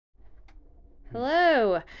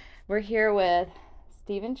Hello. We're here with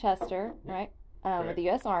Stephen Chester, right? With Correct. the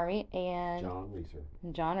U.S. Army and John Reeser.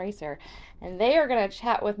 John Reeser. And they are going to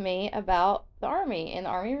chat with me about the Army and the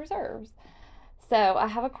Army Reserves. So I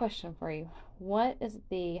have a question for you. What is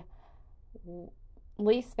the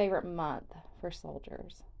least favorite month for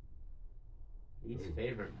soldiers? Least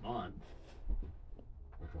favorite month?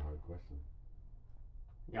 That's a hard question.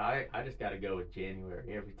 Yeah, I just got to go with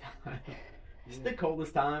January every time. It's the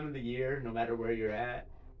coldest time of the year, no matter where you're at.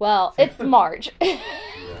 Well, it's March.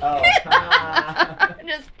 Oh.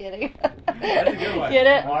 Just kidding. That's a good one. Get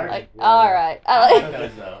it? March. Like, Yeah. all right. I like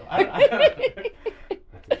those, though. That's a good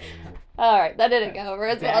one. All right, that didn't go over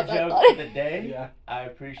as well Dad as I joke thought. of the day. Yeah. I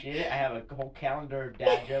appreciate it. I have a whole calendar of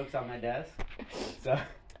dad jokes on my desk. So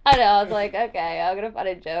I know. I was like, okay, I'm gonna find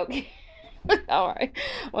a joke. All right.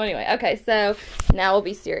 Well, anyway, okay. So now we'll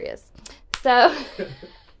be serious. So,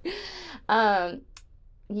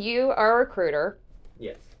 you are a recruiter,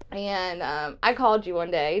 yes. and I called you one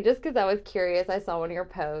day just because I was curious. I saw one of your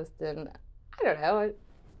posts, and I don't know,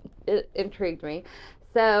 it intrigued me.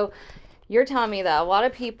 So, you're telling me that a lot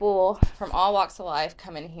of people from all walks of life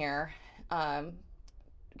come in here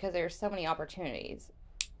because there's so many opportunities,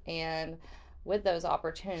 and with those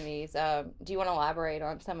opportunities, do you want to elaborate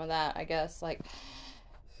on some of that? I guess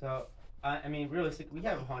So, I mean, realistically, we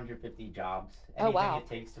have 150 jobs. Oh, Anything wow. it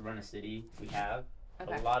takes to run a city, we have.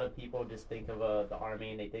 Okay. A lot of people just think of the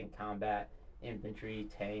Army and they think combat, infantry,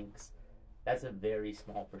 tanks. That's a very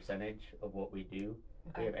small percentage of what we do.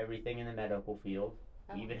 Okay. We have everything in the medical field.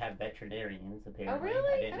 Oh. We even have veterinarians, apparently.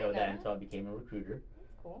 really? I didn't know that that. until I became a recruiter.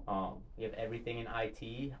 Cool. We have everything in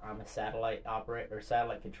IT. I'm a satellite operator or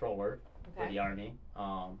satellite controller for Okay. the Army.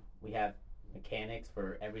 We have mechanics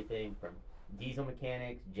for everything from diesel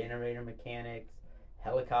mechanics, generator mechanics,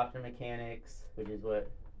 helicopter mechanics, which is what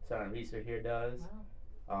Sergeant Reeser here does.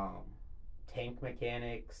 Wow. Tank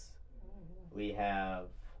mechanics. We have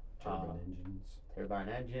Turbine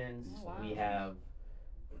engines. Oh, wow. We have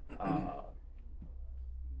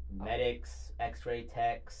medics, X-ray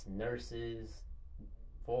techs, nurses,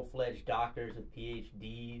 full-fledged doctors with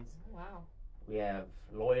PhDs. Oh, wow. We have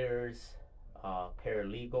lawyers,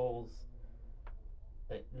 paralegals,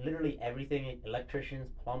 literally everything, electricians,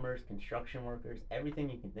 plumbers, construction workers, everything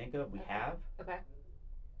you can think of, we have. Okay.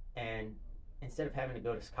 And instead of having to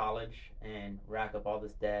go to college and rack up all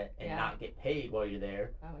this debt and Yeah. not get paid while you're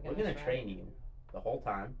there, Oh, my we're goodness. going to train you the whole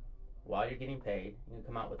time while you're getting paid. You're going to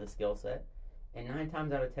come out with a skill set. And 9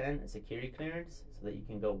 times out of 10, a security clearance so that you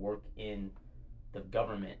can go work in the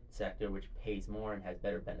government sector, which pays more and has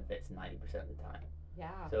better benefits 90% of the time.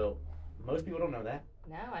 Yeah. So most people don't know that.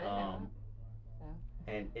 No, I didn't know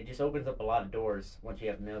And it just opens up a lot of doors once you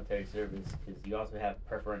have military service, because you also have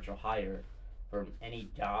preferential hire for any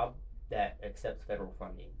job that accepts federal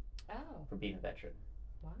funding that. Oh, for being a veteran.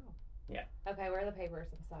 wow. Yeah. Okay, where are the papers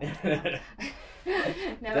beside?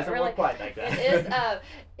 No, Doesn't it really work quite like that. it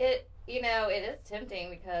is. It is tempting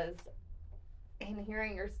because in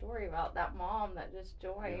hearing your story about that mom that just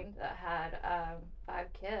joined that had 5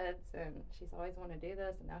 kids, and she's always wanted to do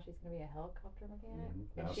this, and now she's going to be a helicopter mechanic.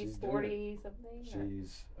 Mhm. And Now she's she's doing 40 something. Or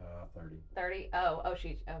She's 30. 30.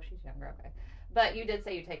 She's younger. Okay, but you did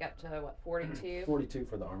say you take up to what 42 42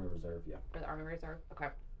 for the Army Reserve, yeah. for the Army Reserve. Okay.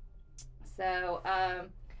 So,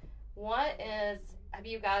 have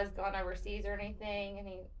you guys gone overseas or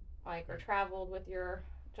anything? Or traveled with your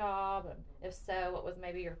job? And if so, what was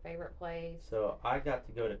maybe your favorite place? So I got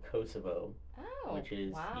to go to Kosovo, Oh, which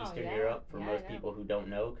is wow, Eastern yeah. Europe for Yeah, I most know. people who don't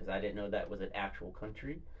know, because I didn't know that was an actual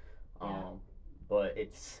country. Yeah. But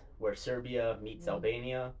it's where Serbia meets Mhm.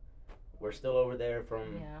 Albania. We're still over there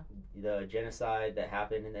from Yeah. the genocide that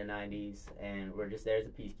happened in the 90s, and we're just there as a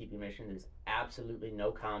peacekeeping mission. There's absolutely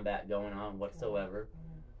no combat going on whatsoever.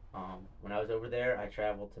 When I was over there, I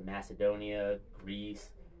traveled to Macedonia,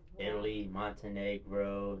 Greece, Italy,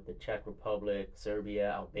 Montenegro, the Czech Republic,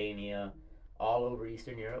 Serbia, Albania, all over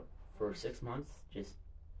Eastern Europe for 6 months, just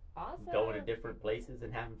Awesome. going to different places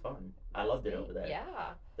and having fun. I That's loved it neat. over there.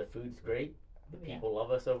 Yeah. The food's great. The Yeah. people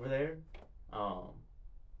love us over there.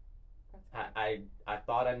 That's I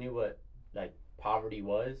thought I knew what poverty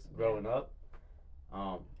was growing up.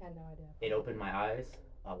 I had no idea. It opened my eyes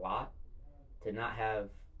a lot to not have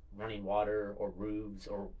running water or roofs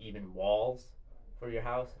or even walls for your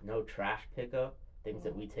house, no trash pickup, things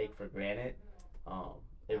that we take for granted.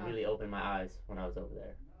 It really opened my eyes when I was over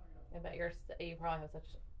there. I bet you probably have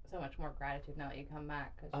so much more gratitude now that you come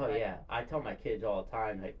back. Oh yeah, I tell my kids all the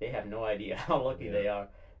time, they have no idea how lucky they are,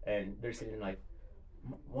 and they're sitting like,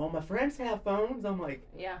 well, my friends have phones. I'm like,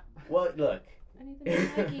 yeah. well, look. I need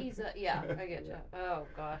the new Nikes. Yeah, I get you. Oh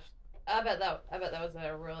gosh, I bet that was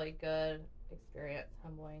a really good experience,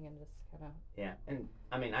 humbling, and just kind of. Yeah, and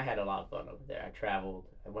I mean, I had a lot of fun over there. I traveled.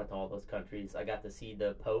 I went to all those countries. I got to see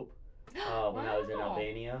the Pope when I was in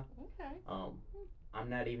Albania. Okay. I'm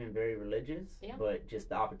not even very religious, Yeah. but just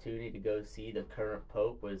the opportunity to go see the current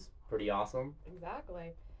Pope was pretty awesome.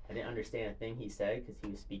 Exactly. I didn't understand a thing he said because he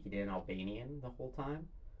was speaking in Albanian the whole time,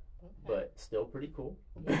 Okay. but still pretty cool.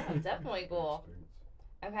 Yeah, definitely cool.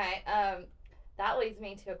 Okay. That leads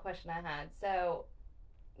me to a question I had. So,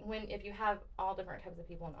 if you have all different types of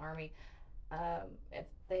people in the Army, if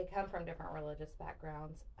they come from different religious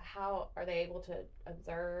backgrounds, how are they able to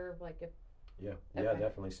observe? Like, if Yeah, Okay.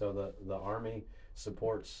 definitely. So the Army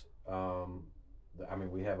supports.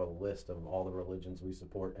 We have a list of all the religions we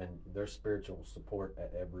support, and there's spiritual support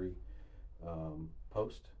at every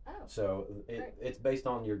post. Oh, So great. it's based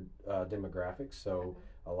on your demographics. So Okay.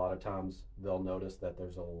 a lot of times they'll notice that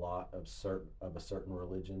there's a lot of a certain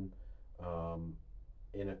religion on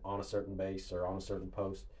a certain base or on a certain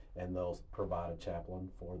post, and they'll provide a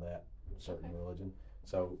chaplain for that certain Okay. religion.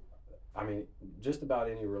 So, I mean, just about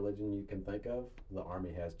any religion you can think of, the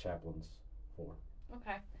Army has chaplains for.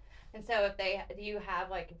 Okay. And so, do you have,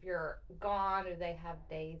 like, if you're gone, do they have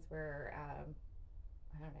days where,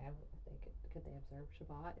 I don't know, if they could they observe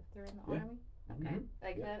Shabbat if they're in the Yeah. Army? Okay. Mhm.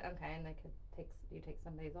 They Yeah. could? Okay. And do you take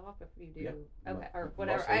some days off if you do? Yeah. Okay. Or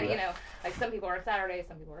whatever. Mostly, You know, like some people are on Saturdays,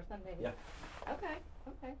 some people are Sundays. Yeah. Okay.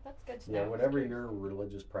 Okay. That's good to Yeah, know. whatever your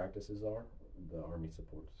religious practices are, the Army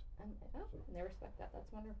supports. And they respect that.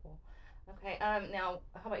 That's wonderful. Okay. Now,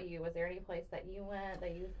 how about you? Was there any place that you went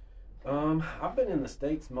that you? I've been in the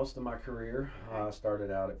States most of my career. I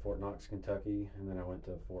started out at Fort Knox, Kentucky, and then I went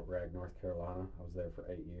to Fort Bragg, North Carolina. I was there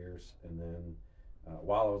for 8 years, and then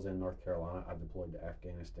while I was in North Carolina, I deployed to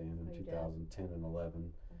Afghanistan in 2010 and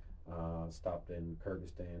 11. Stopped in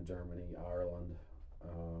Kyrgyzstan, Germany, Ireland,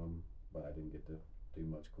 but I didn't get to do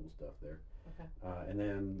much cool stuff there. Okay. And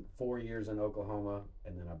then 4 years in Oklahoma,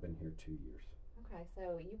 and then I've been here 2 years. Okay,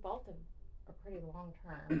 so you both have a pretty long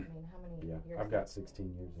term. I mean, how many Yeah, years? I've got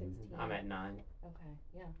 16 years in. 16. I'm at 9. Okay,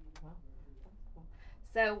 yeah. Wow, that's cool.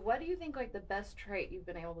 So, what do you think, like, the best trait you've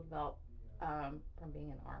been able to develop from being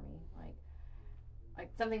in the Army?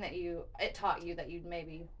 Like something that it taught you that you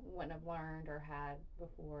maybe wouldn't have learned or had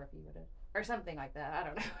before if you would have, or something like that. I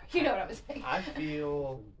don't know. You know what I'm saying? I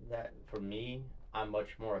feel that for me, I'm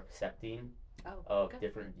much more accepting of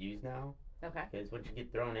different views now. Okay. Because once you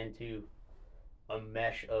get thrown into a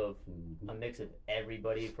mesh of a mix of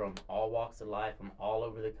everybody from all walks of life, from all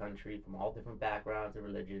over the country, from all different backgrounds and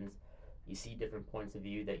religions, you see different points of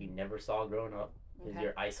view that you never saw growing up because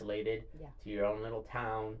you're isolated to your own little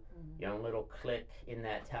town, your own little clique in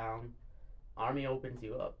that town. Army opens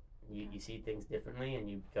you up. You see things differently, and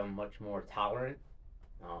you become much more tolerant.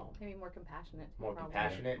 Maybe more compassionate. More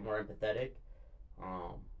compassionate, more empathetic.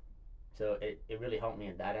 So it really helped me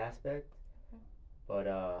in that aspect. But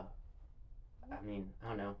I mean, I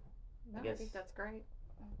don't know. No, I think that's great.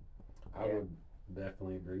 I would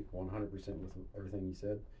definitely agree 100% with everything you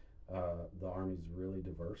said. The Army's really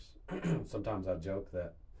diverse. Sometimes I joke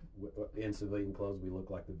that in civilian clothes we look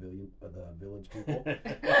like the village people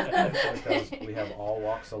because we have all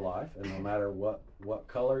walks of life, and no matter what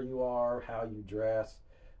color you are, how you dress,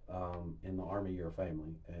 in the Army you're a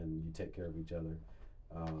family and you take care of each other.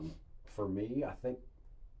 For me, I think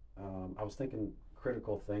I was thinking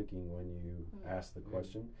critical thinking when you asked the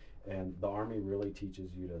question, and the Army really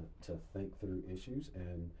teaches you to think through issues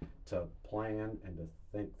and to plan and to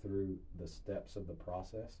think through the steps of the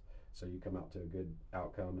process so you come out to a good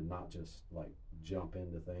outcome and not just like jump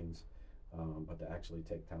into things, but to actually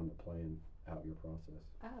take time to plan out your process.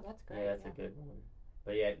 Oh, that's great. Yeah, that's a good one.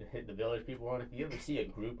 But yeah, hit the village people on. If you ever see a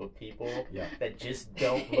group of people Yeah. that just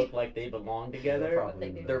don't look like they belong together,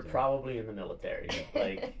 they're probably probably in the military.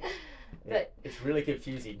 Like, But it's really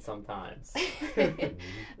confusing sometimes.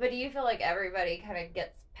 But do you feel like everybody kind of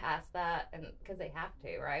gets past that, and because they have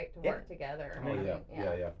to, right, to work together? Oh,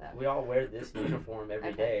 yeah. So. We all wear this uniform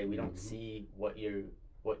every day. We don't see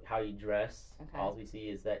how you dress. Okay. All we see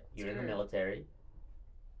is that you're in the military.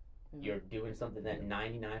 You're doing something that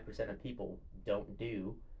 99% of people don't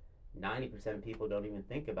do. 90% of people don't even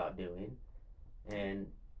think about doing. And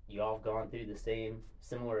you all have gone through the same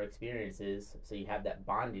similar experiences, so you have that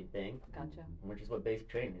bonding thing. Gotcha. Which is what basic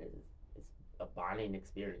training is. It's a bonding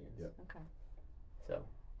experience. Yep. Okay. So.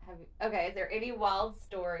 Okay, is there any wild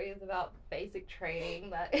stories about basic training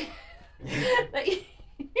that that you,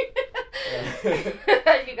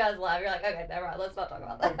 you guys laugh? You're like, okay, never mind. Let's not talk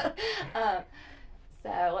about that.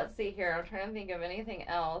 So let's see here. I'm trying to think of anything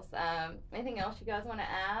else. Anything else you guys want to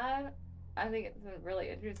add? I think it's been really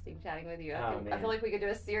interesting chatting with you. Oh, I feel like we could do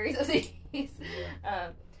a series of these.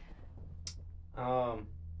 Yeah.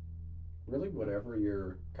 Really, whatever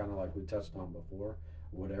you're kind of like we touched on before,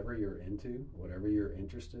 whatever you're into, whatever you're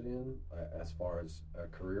interested in, as far as a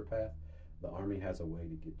career path, the Army has a way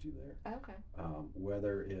to get you there. Okay.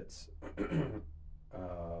 Whether it's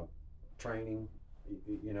training,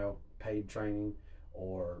 paid training,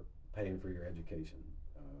 or paying for your education,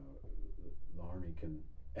 the Army can.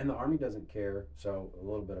 And the Army doesn't care. So a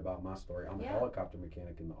little bit about my story. I'm a helicopter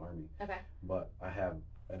mechanic in the Army. Okay. But I have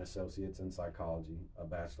an associate's in psychology, a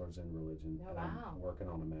bachelor's in religion, and I'm working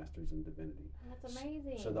on a master's in divinity. That's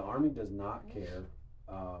amazing. So the Army does not care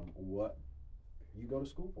what you go to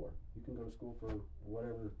school for. You can go to school for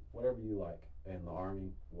whatever you like, and the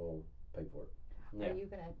Army will pay for it. Yeah. Are you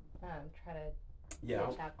gonna try to? Yeah,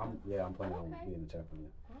 I'm planning on being a chaplain.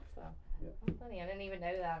 Yeah. Awesome. Yeah. That's funny. I didn't even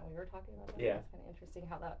know that. We were talking about that. Yeah. It's kind of interesting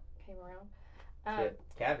how that came around. To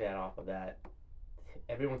caveat off of that,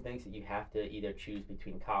 everyone thinks that you have to either choose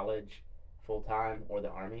between college full time or the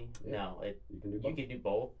Army. Yeah. No, you can do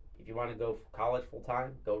both. If you want to go college full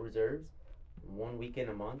time, go reserves. 1 weekend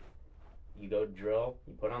a month, you go drill.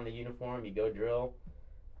 You put on the uniform. You go drill.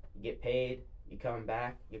 You get paid. You come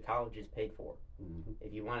back. Your college is paid for. Mm-hmm.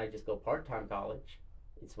 If you want to just go part time college,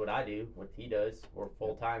 it's what I do. What he does. We're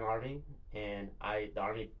full time Army, and the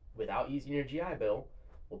Army, without using your GI Bill,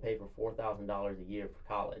 will pay for $4,000 a year for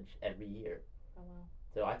college every year. Oh wow!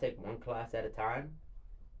 So I take one class at a time.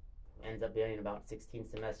 Ends up being about 16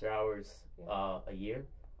 semester hours a year.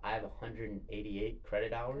 I have 188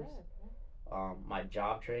 credit hours. Good. My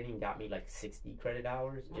job training got me like 60 credit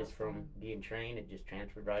hours just from being trained. It just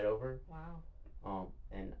transferred right over. Wow.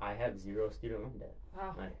 And I have 0 student loan debt.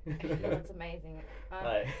 Wow. That's amazing.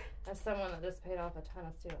 As someone that just paid off a ton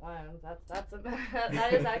of student loans,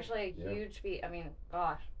 that is actually a huge feat. I mean,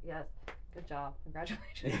 gosh, yes. Good job.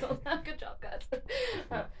 Congratulations. Good job,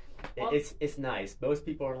 guys. It's nice. Most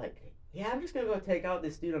people are like, yeah, I'm just gonna go take out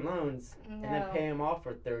the student loans and then pay them off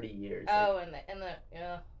for 30 years. Oh, like,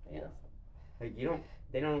 yeah. Like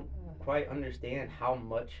they don't quite understand how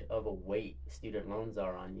much of a weight student loans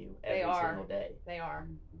are on you every single day. They are.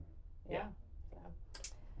 Yeah.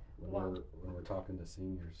 When we're talking to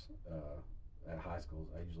seniors at high schools,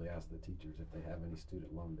 I usually ask the teachers if they have any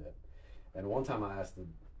student loan debt. And one time I asked the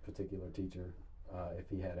particular teacher if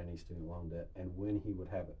he had any student loan debt and when he would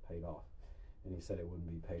have it paid off. And he said it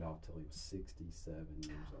wouldn't be paid off till he was 67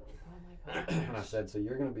 years old. Oh my gosh. And I said, so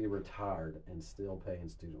you're going to be retired and still paying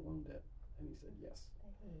student loan debt? And he said, yes.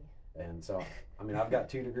 And so, I mean, I've got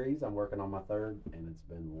 2 degrees. I'm working on my 3rd, and it's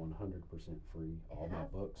been 100% free. All my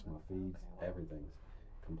books, my fees, everything's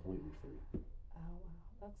completely free. Oh,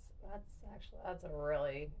 wow. That's a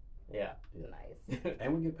really nice.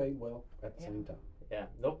 And we get paid well at the same time. Yeah,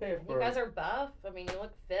 they'll pay for. You guys are buff. I mean, you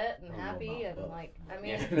look fit and happy, and buff.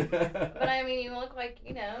 But I mean, you look like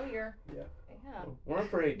you're. Yeah. We're in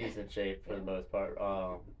pretty decent shape for the most part.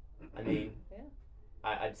 I mean,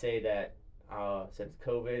 I'd say that since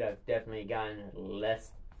COVID, I've definitely gotten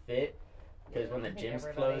less fit because when the gyms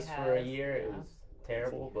closed for a year, it was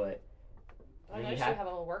terrible. But I noticed you have a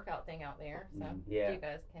little workout thing out there. So do you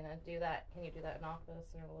guys kind of do that? Can you do that in office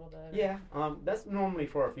or a little bit? Yeah, that's normally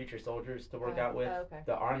for our future soldiers to work out with. Oh, okay.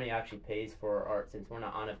 The Army actually pays for our, since we're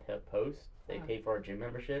not on a post, they pay for our gym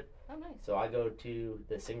membership. Oh, nice. So I go to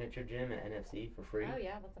the Signature Gym at NFC for free. Oh,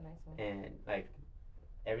 yeah, that's a nice one. And like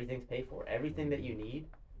everything's paid for. Everything that you need,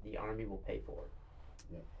 the Army will pay for.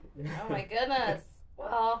 Yep. Oh my goodness.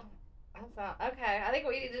 Well, that's not okay. I think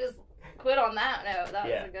we need to just quit on that note. That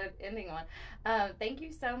was a good ending one. Thank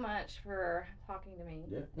you so much for talking to me.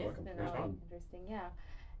 Yeah, it's been really interesting. Yeah.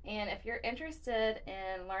 And if you're interested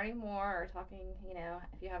in learning more or talking,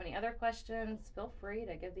 if you have any other questions, feel free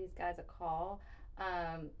to give these guys a call.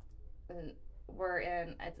 And we're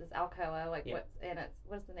in, it's Alcoa,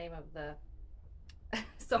 what's the name of the,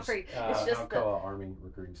 sorry, it's just Alcoa Army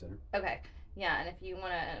Recruiting Center. Okay. Yeah, and if you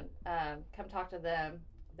want to come talk to them,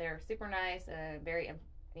 they're super nice and very,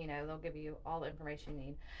 they'll give you all the information you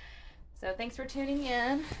need. So thanks for tuning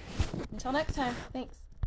in. Until next time. Thanks.